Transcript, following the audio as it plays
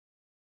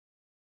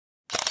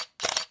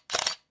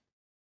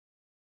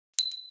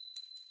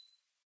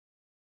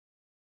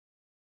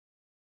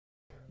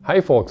Hi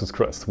folks, it's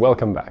Chris,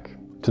 welcome back.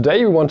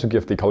 Today we want to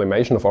give the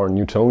collimation of our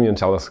Newtonian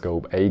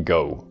Telescope a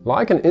go.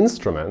 Like an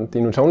instrument,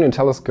 the Newtonian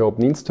Telescope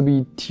needs to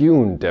be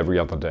tuned every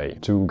other day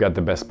to get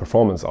the best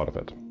performance out of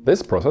it.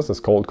 This process is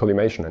called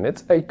collimation and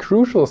it's a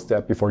crucial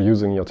step before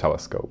using your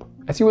telescope.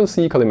 As you will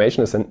see,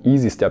 collimation is an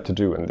easy step to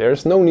do and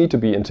there's no need to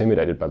be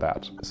intimidated by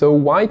that. So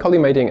why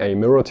collimating a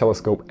mirror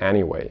telescope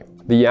anyway?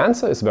 The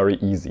answer is very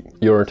easy.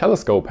 Your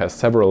telescope has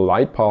several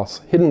light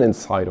paths hidden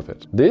inside of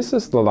it. This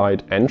is the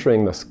light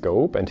entering the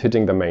scope and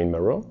hitting the main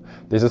mirror.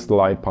 This is the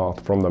light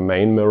path from the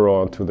main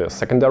mirror to the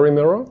secondary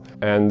mirror.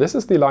 And this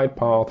is the light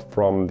path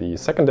from the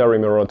secondary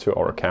mirror to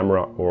our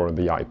camera or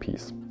the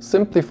eyepiece.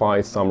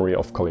 Simplified summary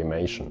of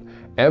collimation.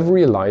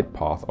 Every light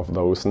path of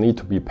those need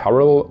to be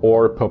parallel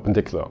or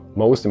perpendicular.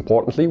 Most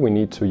importantly, we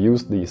need to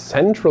use the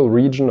central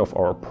region of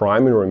our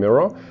primary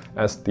mirror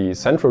as the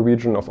central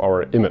region of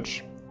our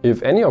image.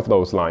 If any of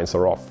those lines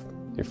are off,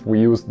 if we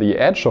use the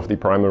edge of the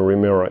primary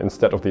mirror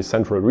instead of the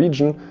central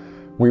region,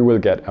 we will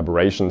get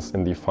aberrations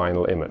in the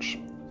final image.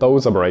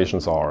 Those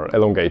aberrations are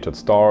elongated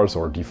stars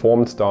or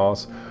deformed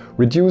stars,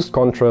 reduced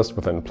contrast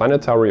within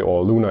planetary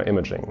or lunar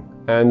imaging.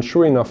 And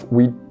sure enough,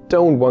 we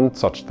don't want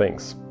such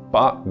things,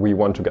 but we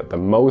want to get the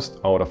most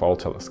out of our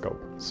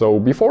telescope. So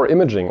before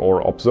imaging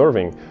or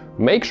observing,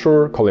 make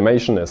sure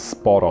collimation is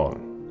spot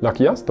on.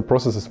 Lucky us, the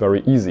process is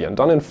very easy and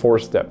done in 4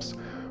 steps.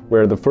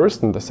 Where the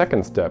first and the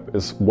second step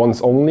is once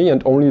only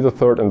and only the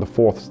third and the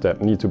fourth step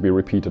need to be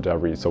repeated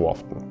every so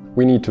often.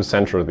 We need to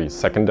center the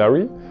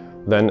secondary,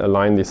 then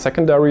align the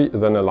secondary,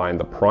 then align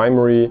the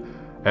primary,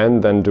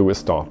 and then do a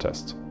star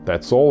test.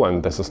 That's all,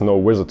 and this is no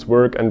wizard's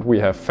work and we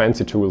have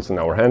fancy tools in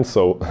our hands,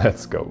 so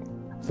let's go.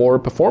 For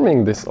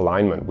performing this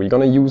alignment, we're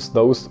gonna use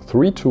those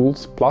 3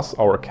 tools plus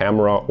our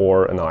camera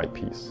or an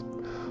eyepiece.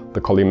 The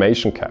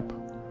collimation cap,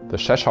 the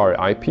Cheshire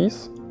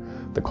eyepiece,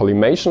 the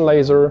collimation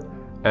laser,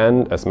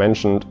 and, as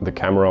mentioned, the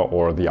camera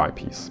or the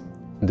eyepiece.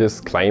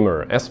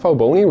 Disclaimer: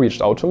 SVBONY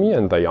reached out to me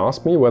and they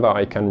asked me whether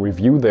I can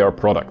review their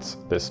products,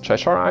 this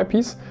Cheshire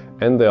eyepiece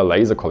and their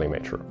laser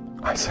collimator.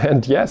 I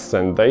said yes,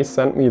 and they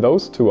sent me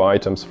those 2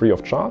 items free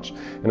of charge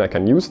and I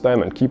can use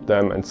them and keep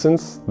them, and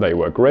since they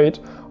were great,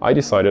 I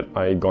decided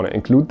I'm gonna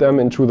include them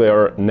into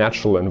their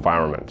natural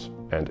environment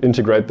and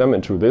integrate them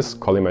into this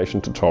collimation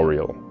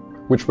tutorial,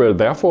 which will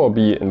therefore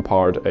be in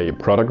part a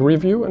product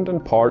review and in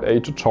part a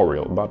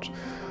tutorial, but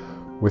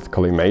with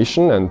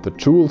collimation and the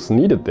tools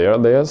needed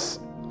there's,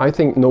 I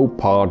think, no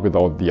part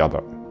without the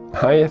other.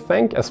 I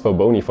thank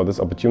SVBONY for this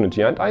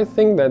opportunity and I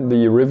think that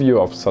the review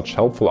of such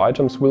helpful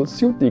items will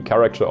suit the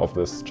character of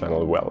this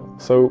channel well.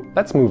 So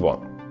let's move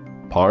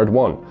on. Part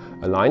 1.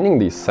 Aligning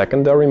the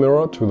secondary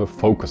mirror to the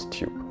focus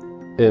tube.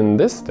 In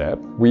this step,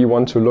 we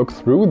want to look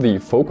through the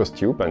focus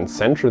tube and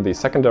center the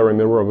secondary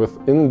mirror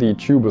within the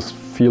tube's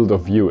field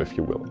of view, if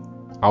you will.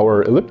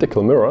 Our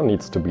elliptical mirror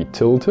needs to be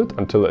tilted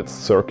until it's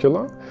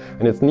circular,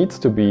 and it needs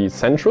to be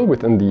central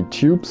within the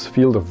tube's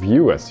field of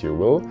view, as you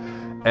will,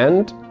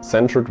 and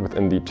centered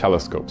within the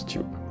telescope's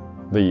tube.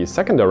 The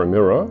secondary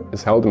mirror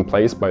is held in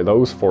place by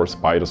those 4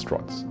 spider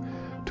struts.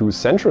 To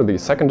center the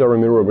secondary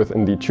mirror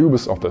within the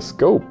tubes of the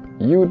scope,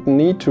 you'd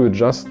need to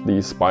adjust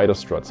the spider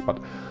struts, but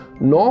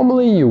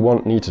normally you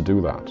won't need to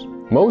do that.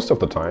 Most of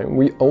the time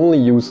we only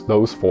use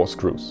those 4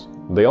 screws.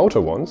 The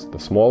outer ones, the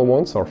small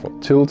ones, are for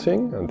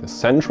tilting, and the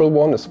central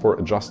one is for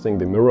adjusting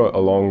the mirror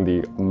along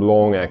the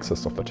long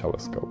axis of the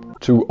telescope.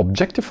 To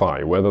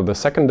objectify whether the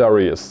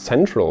secondary is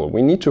central,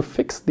 we need to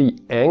fix the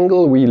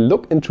angle we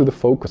look into the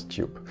focus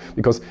tube,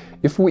 because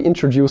if we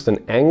introduce an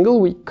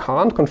angle, we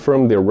can't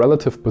confirm the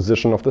relative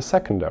position of the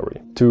secondary.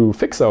 To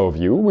fix our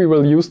view, we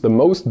will use the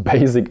most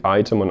basic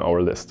item on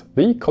our list,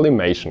 the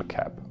collimation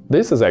cap.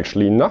 This is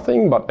actually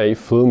nothing but a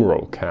film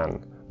roll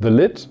can, the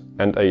lid,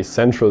 and a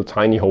central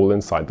tiny hole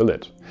inside the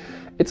lid.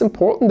 It's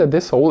important that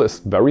this hole is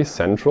very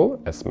central,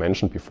 as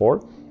mentioned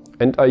before,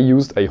 and I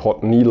used a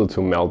hot needle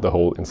to melt the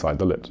hole inside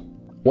the lid.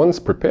 Once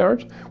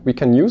prepared, we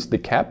can use the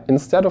cap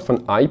instead of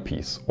an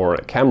eyepiece or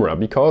a camera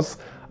because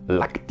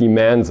luck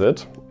demands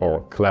it,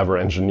 or clever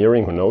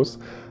engineering, who knows.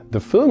 The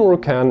film roll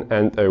can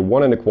and a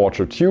 1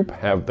 1/4 tube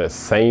have the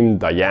same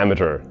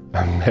diameter.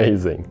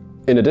 Amazing!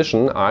 In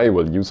addition, I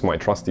will use my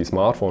trusty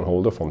smartphone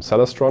holder from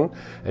Celestron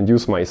and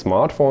use my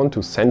smartphone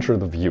to center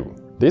the view.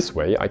 This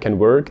way I can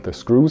work the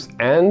screws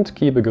and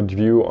keep a good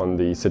view on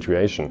the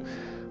situation.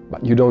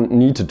 But you don't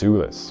need to do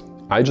this.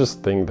 I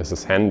just think this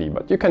is handy,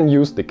 but you can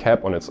use the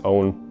cap on its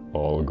own,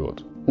 all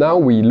good. Now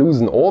we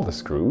loosen all the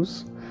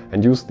screws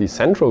and use the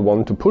central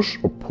one to push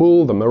or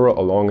pull the mirror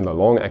along the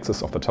long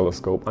axis of the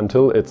telescope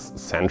until it's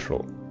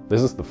central.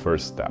 This is the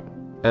first step.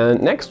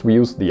 And next we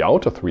use the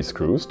outer 3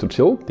 screws to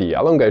tilt the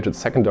elongated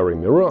secondary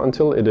mirror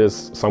until it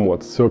is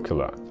somewhat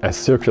circular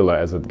as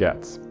it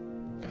gets.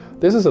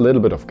 This is a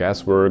little bit of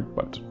guesswork,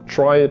 but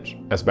try it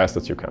as best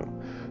as you can.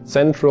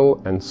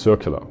 Central and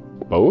circular,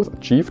 both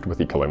achieved with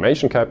the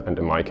collimation cap and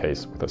in my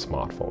case with a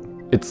smartphone.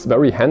 It's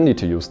very handy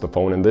to use the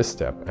phone in this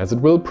step, as it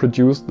will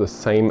produce the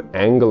same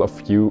angle of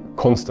view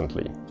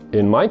constantly.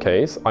 In my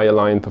case, I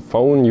aligned the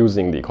phone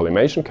using the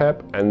collimation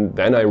cap and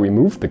then I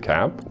removed the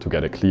cap to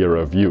get a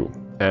clearer view.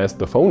 as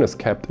the phone is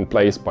kept in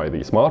place by the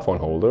smartphone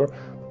holder,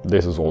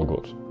 this is all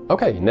good.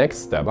 Okay, next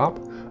step up,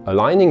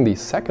 aligning the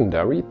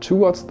secondary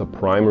towards the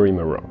primary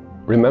mirror.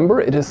 Remember,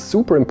 it is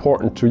super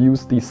important to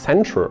use the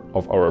center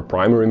of our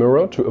primary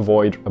mirror to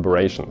avoid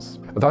aberrations.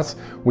 Thus,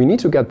 we need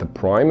to get the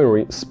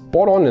primary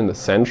spot on in the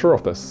center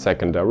of the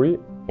secondary,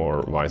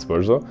 or vice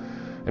versa.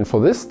 And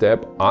for this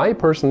step, I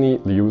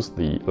personally use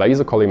the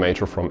laser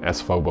collimator from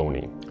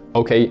SVBONY.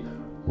 Okay,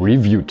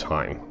 review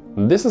time.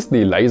 This is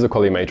the laser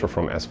collimator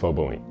from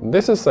SVBONY.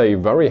 This is a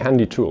very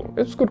handy tool.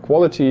 It's good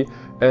quality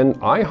and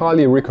I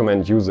highly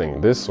recommend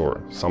using this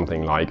or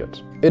something like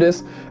it. It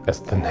is, as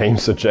the name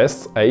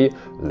suggests, a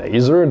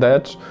laser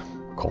that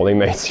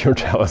collimates your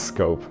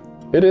telescope.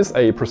 It is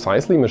a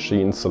precisely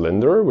machined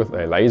cylinder with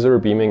a laser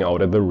beaming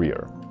out at the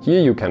rear.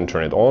 Here you can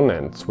turn it on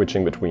and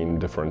switching between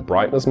different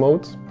brightness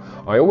modes.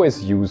 I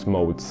always use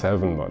mode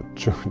 7,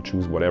 but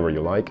choose whatever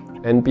you like.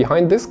 And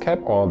behind this cap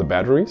are the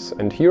batteries,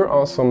 and here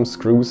are some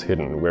screws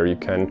hidden where you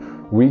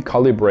can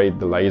recalibrate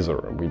the laser.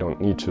 We don't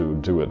need to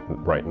do it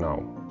right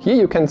now. Here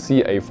you can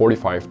see a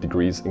 45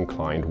 degrees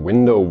inclined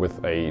window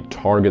with a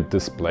target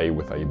display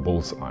with a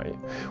bullseye.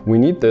 We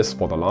need this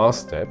for the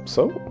last step,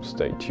 so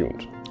stay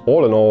tuned.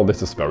 All in all,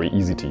 this is very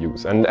easy to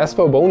use, and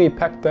SVBONY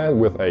packed that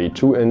with a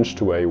 2"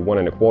 to a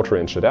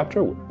 1¼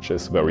 adapter, which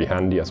is very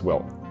handy as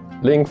well.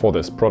 Link for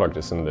this product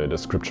is in the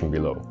description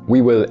below.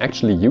 We will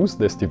actually use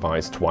this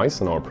device twice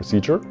in our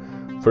procedure.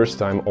 First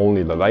time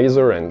only the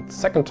laser and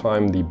second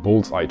time the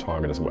bullseye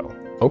target as well.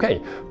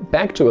 Okay,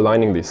 back to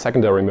aligning the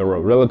secondary mirror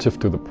relative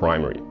to the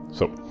primary.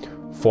 So,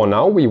 for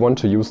now we want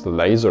to use the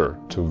laser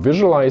to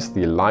visualize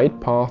the light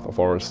path of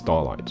our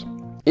starlight.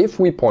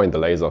 If we point the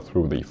laser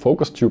through the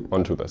focus tube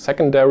onto the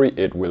secondary,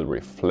 it will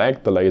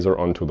reflect the laser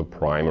onto the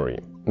primary.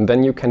 And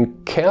then you can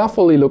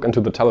carefully look into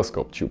the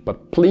telescope tube,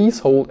 but please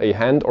hold a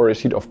hand or a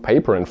sheet of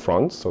paper in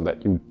front so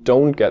that you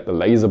don't get the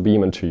laser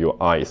beam into your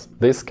eyes.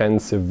 This can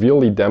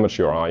severely damage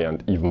your eye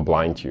and even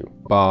blind you.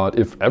 But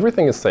if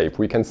everything is safe,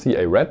 we can see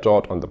a red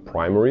dot on the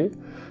primary.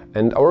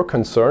 And our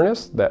concern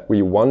is that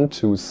we want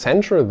to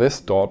center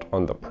this dot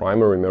on the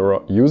primary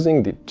mirror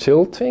using the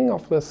tilting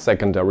of the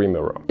secondary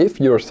mirror. If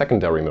your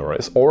secondary mirror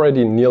is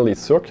already nearly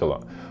circular,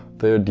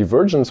 the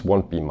divergence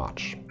won't be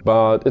much.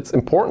 But it's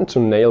important to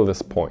nail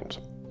this point.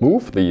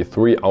 Move the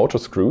 3 outer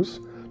screws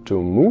to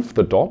move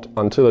the dot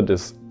until it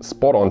is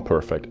spot on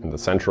perfect in the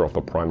center of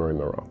the primary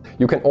mirror.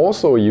 You can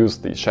also use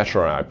the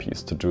Cheshire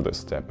eyepiece to do this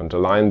step and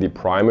align the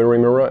primary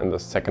mirror and the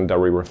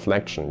secondary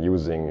reflection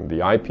using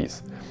the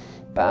eyepiece.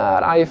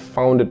 But I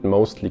found it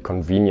mostly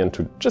convenient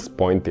to just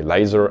point the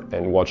laser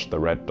and watch the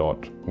red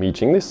dot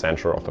meeting the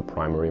center of the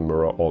primary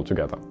mirror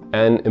altogether.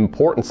 An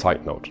important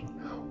side note.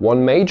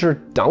 One major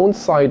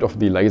downside of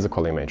the laser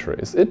collimator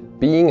is it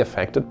being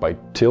affected by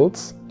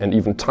tilts and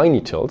even tiny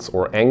tilts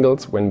or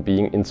angles when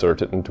being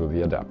inserted into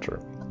the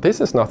adapter.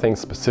 This is nothing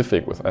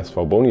specific with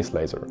SVBONY's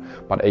laser,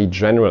 but a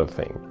general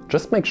thing.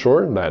 Just make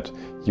sure that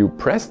you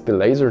press the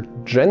laser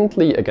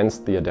gently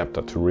against the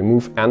adapter to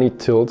remove any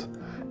tilt,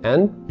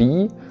 and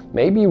B,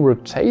 maybe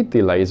rotate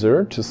the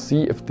laser to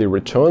see if the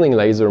returning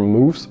laser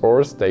moves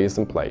or stays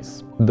in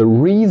place. The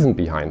reason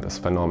behind this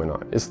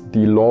phenomenon is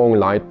the long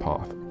light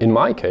path. In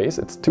my case,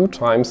 it's 2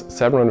 times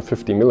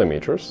 750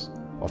 millimeters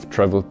of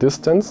traveled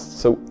distance,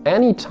 so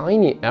any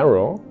tiny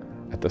error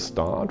at the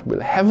start will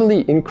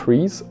heavily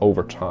increase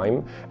over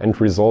time and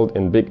result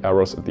in big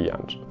errors at the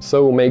end.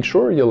 So make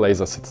sure your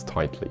laser sits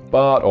tightly.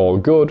 But all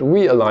good,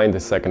 we aligned the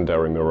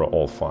secondary mirror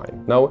all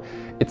fine. Now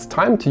it's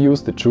time to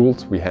use the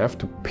tools we have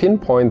to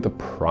pinpoint the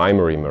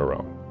primary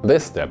mirror.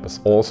 This step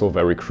is also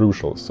very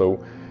crucial, so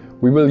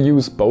we will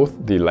use both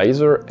the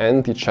laser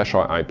and the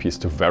Cheshire eyepiece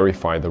to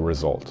verify the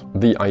result.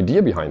 The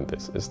idea behind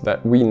this is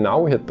that we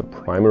now hit the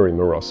primary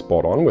mirror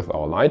spot on with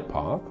our light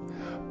path,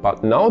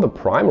 but now the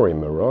primary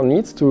mirror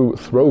needs to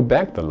throw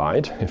back the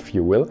light, if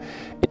you will,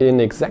 in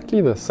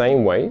exactly the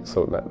same way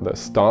so that the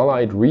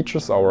starlight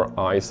reaches our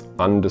eyes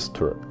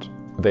undisturbed.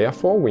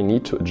 Therefore, we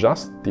need to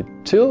adjust the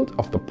tilt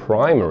of the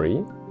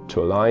primary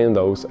to align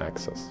those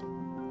axes.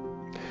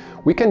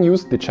 We can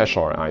use the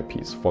Cheshire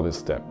eyepiece for this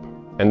step.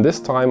 And this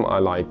time I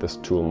like this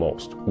tool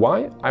most.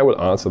 Why? I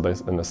will answer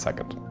this in a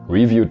second.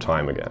 Review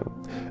time again.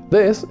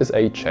 This is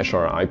a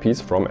Cheshire eyepiece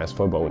from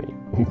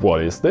SVBONY.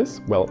 What is this?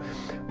 Well,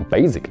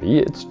 basically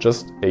it's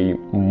just a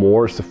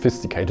more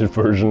sophisticated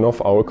version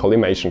of our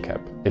collimation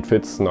cap. It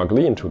fits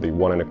snugly into the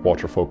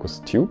 1¼ focus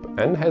tube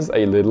and has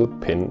a little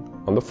pin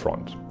on the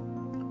front.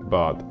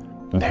 But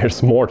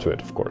there's more to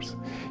it, of course.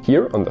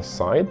 Here on the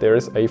side there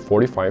is a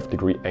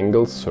 45-degree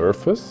angle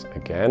surface,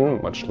 again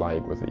much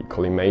like with the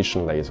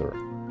collimation laser.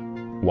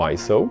 Why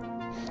so?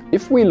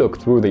 If we look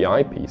through the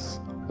eyepiece,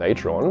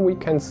 later on we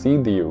can see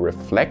the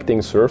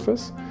reflecting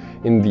surface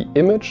in the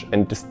image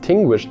and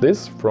distinguish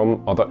this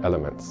from other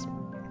elements.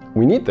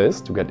 We need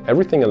this to get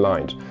everything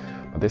aligned,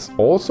 but this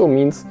also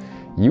means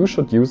you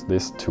should use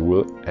this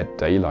tool at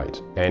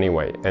daylight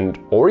anyway and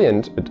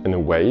orient it in a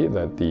way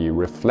that the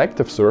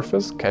reflective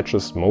surface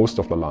catches most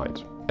of the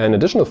light. An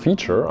additional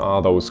feature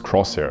are those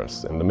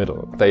crosshairs in the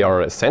middle. They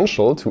are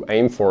essential to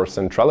aim for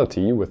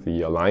centrality with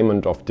the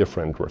alignment of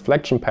different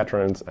reflection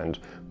patterns and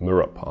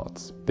mirror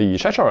parts. The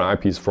Cheshire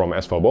eyepiece from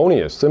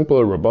SVBONY is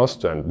simple,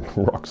 robust and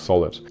rock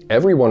solid.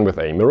 Everyone with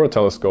a mirror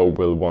telescope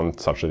will want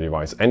such a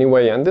device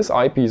anyway, and this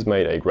eyepiece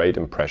made a great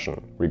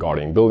impression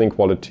regarding building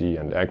quality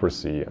and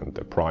accuracy, and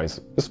the price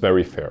is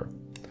very fair.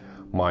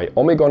 My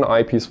Omegon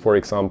eyepiece, for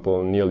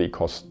example, nearly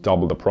cost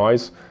double the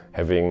price,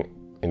 having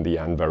in the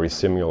end very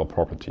similar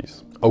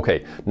properties.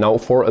 Okay, now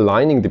for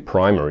aligning the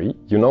primary,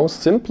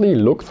 simply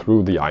look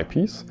through the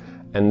eyepiece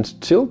and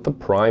tilt the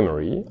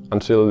primary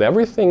until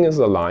everything is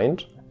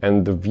aligned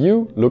and the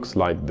view looks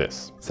like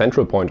this.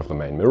 Central point of the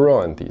main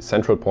mirror and the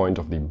central point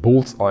of the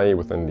bullseye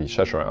within the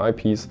Cheshire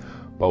eyepiece,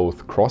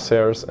 both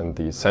crosshairs and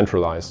the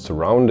centralized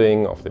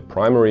surrounding of the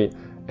primary,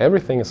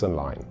 everything is in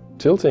line.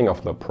 Tilting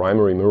of the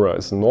primary mirror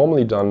is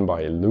normally done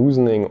by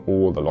loosening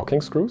all the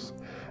locking screws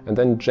and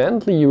then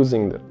gently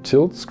using the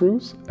tilt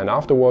screws and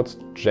afterwards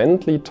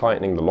gently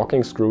tightening the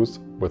locking screws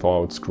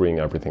without screwing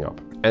everything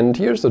up. And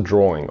here's a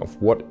drawing of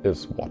what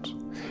is what.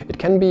 It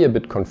can be a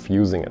bit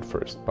confusing at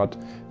first, but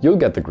you'll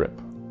get the grip.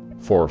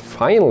 For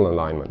final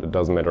alignment, it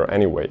doesn't matter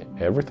anyway.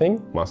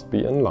 Everything must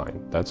be in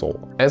line, that's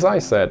all. As I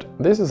said,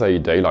 this is a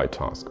daylight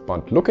task,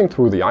 but looking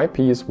through the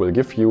eyepiece will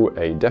give you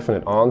a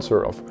definite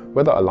answer of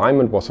whether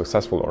alignment was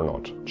successful or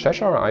not.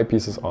 Cheshire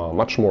eyepieces are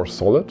much more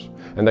solid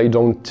and they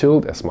don't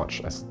tilt as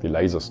much as the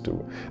lasers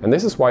do. And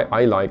this is why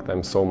I like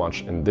them so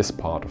much in this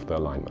part of the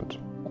alignment.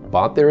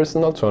 But there is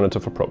an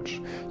alternative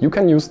approach. You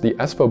can use the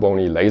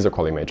SVBONY laser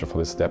collimator for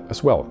this step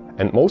as well.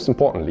 And most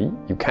importantly,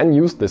 you can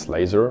use this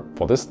laser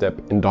for this step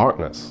in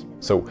darkness.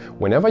 So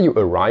whenever you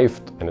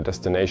arrived in a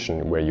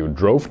destination where you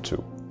drove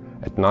to,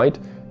 at night,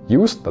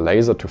 use the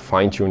laser to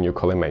fine-tune your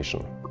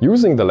collimation.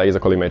 Using the laser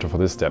collimator for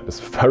this step is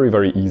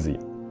very easy.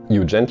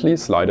 You gently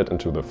slide it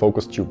into the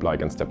focus tube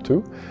like in step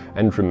 2,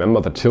 and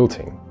remember the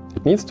tilting.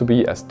 It needs to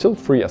be as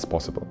tilt-free as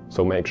possible,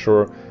 so make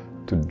sure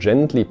to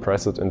gently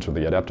press it into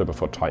the adapter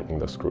before tightening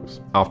the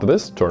screws. After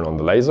this, turn on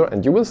the laser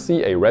and you will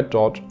see a red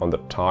dot on the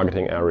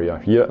targeting area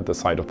here at the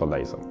side of the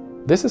laser.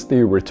 This is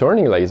the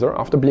returning laser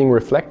after being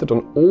reflected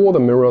on all the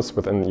mirrors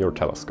within your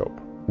telescope.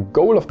 The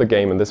goal of the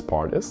game in this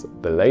part is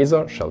the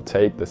laser shall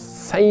take the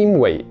same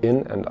way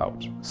in and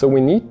out. So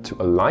we need to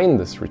align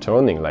this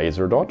returning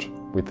laser dot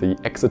with the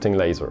exiting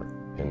laser.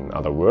 In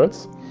other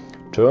words,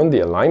 turn the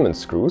alignment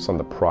screws on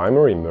the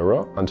primary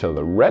mirror until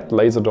the red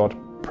laser dot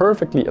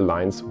perfectly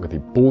aligns with the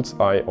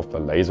bullseye of the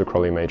laser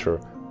collimator.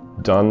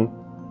 Done.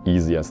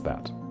 Easy as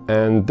that.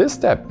 And this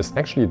step is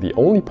actually the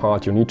only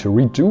part you need to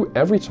redo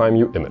every time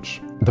you image.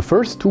 The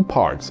first two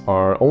parts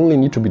only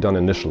need to be done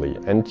initially,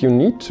 and you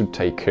need to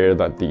take care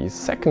that the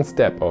second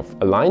step of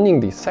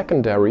aligning the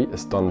secondary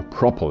is done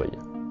properly.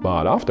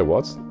 But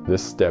afterwards,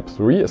 this step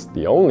 3 is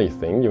the only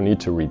thing you need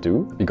to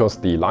redo, because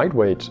the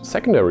lightweight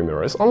secondary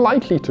mirror is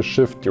unlikely to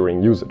shift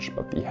during usage,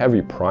 but the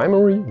heavy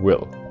primary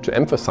will. To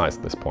emphasize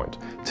this point,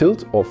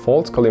 tilt or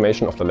false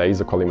collimation of the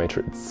laser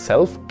collimator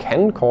itself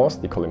can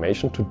cause the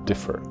collimation to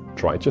differ.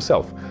 Try it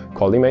yourself.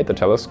 Collimate the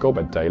telescope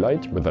at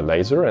daylight with a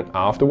laser and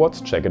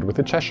afterwards check it with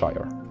the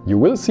Cheshire. You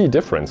will see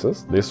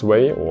differences this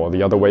way or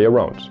the other way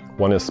around.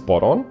 One is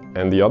spot on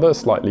and the other is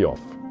slightly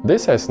off.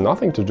 This has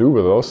nothing to do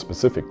with those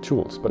specific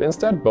tools, but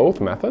instead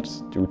both methods,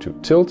 due to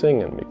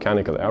tilting and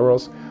mechanical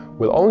errors,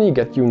 will only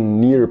get you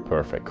near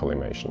perfect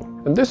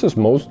collimation. And this is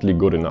mostly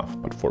good enough,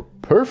 but for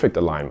perfect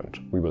alignment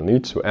we will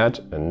need to add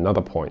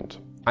another point.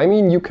 I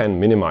mean, you can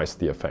minimize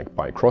the effect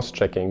by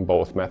cross-checking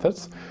both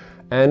methods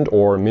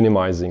and/or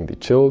minimizing the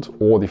tilt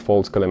or the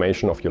false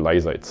collimation of your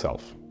laser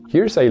itself.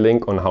 Here's a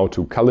link on how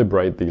to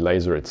calibrate the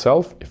laser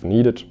itself. If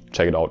needed,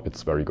 check it out,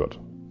 it's very good.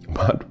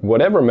 But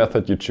whatever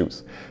method you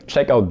choose,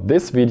 check out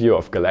this video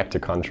of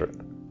Galactic Hunter.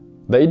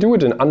 They do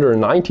it in under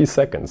 90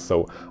 seconds,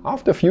 so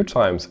after a few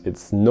times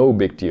it's no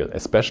big deal,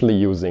 especially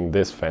using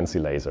this fancy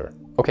laser.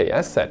 Okay,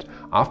 as said,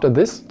 after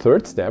this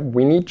third step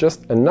we need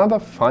just another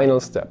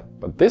final step,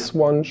 but this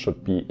one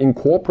should be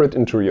incorporated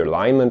into your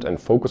alignment and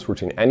focus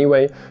routine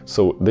anyway,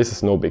 so this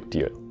is no big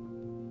deal.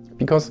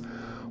 Because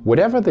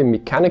whatever the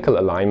mechanical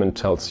alignment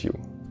tells you,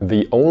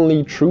 the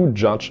only true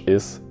judge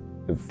is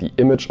the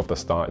image of the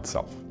star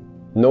itself.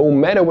 No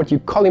matter what you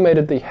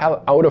collimated the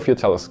hell out of your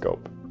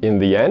telescope, in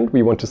the end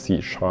we want to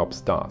see sharp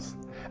stars.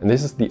 And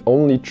this is the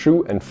only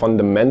true and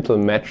fundamental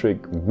metric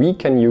we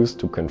can use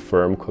to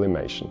confirm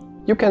collimation.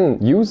 You can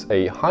use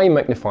a high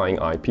magnifying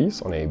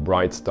eyepiece on a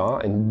bright star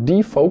and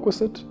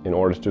defocus it in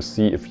order to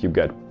see if you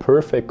get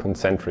perfect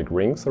concentric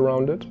rings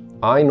around it.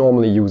 I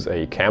normally use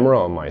a camera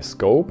on my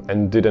scope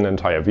and did an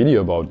entire video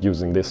about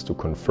using this to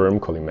confirm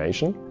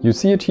collimation. You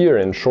see it here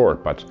in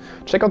short, but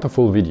check out the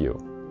full video.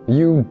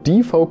 You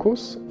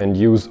defocus and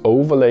use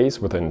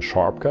overlays within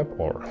SharpCap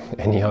or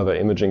any other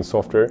imaging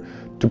software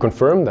to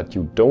confirm that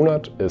your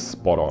donut is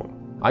spot on.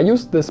 I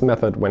use this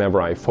method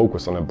whenever I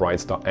focus on a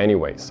bright star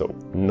anyway, so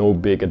no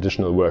big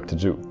additional work to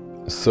do.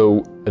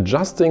 So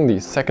adjusting the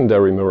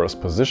secondary mirror's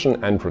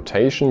position and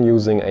rotation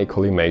using a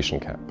collimation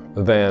cap.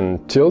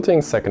 Then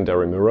tilting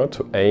secondary mirror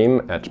to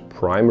aim at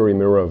primary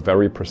mirror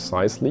very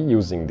precisely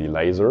using the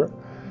laser.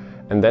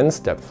 And then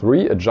step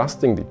 3,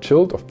 adjusting the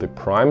tilt of the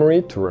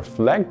primary to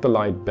reflect the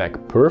light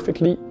back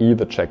perfectly,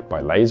 either checked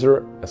by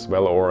laser as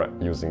well or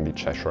using the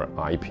Cheshire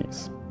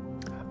eyepiece.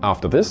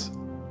 After this,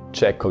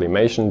 check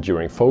collimation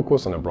during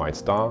focus on a bright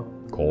star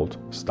called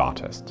star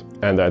test.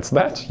 And that's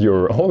that.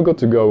 You're all good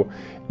to go,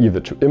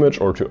 either to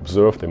image or to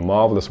observe the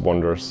marvelous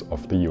wonders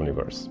of the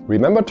universe.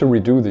 Remember to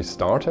redo the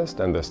star test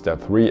and the step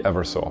 3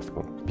 ever so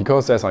often.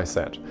 Because as I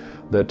said,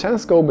 the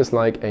telescope is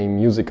like a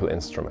musical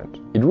instrument.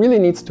 It really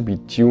needs to be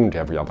tuned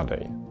every other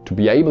day, to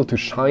be able to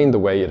shine the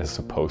way it is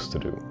supposed to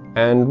do.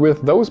 And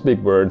with those big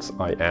words,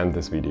 I end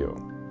this video.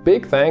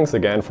 Big thanks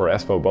again for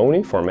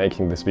SVBONY for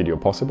making this video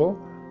possible.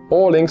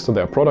 All links to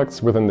their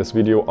products within this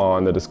video are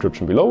in the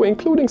description below,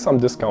 including some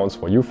discounts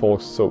for you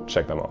folks, so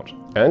check them out.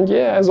 And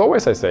yeah, as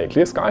always I say,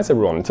 clear skies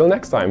everyone, until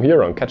next time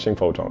here on Catching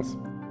Photons.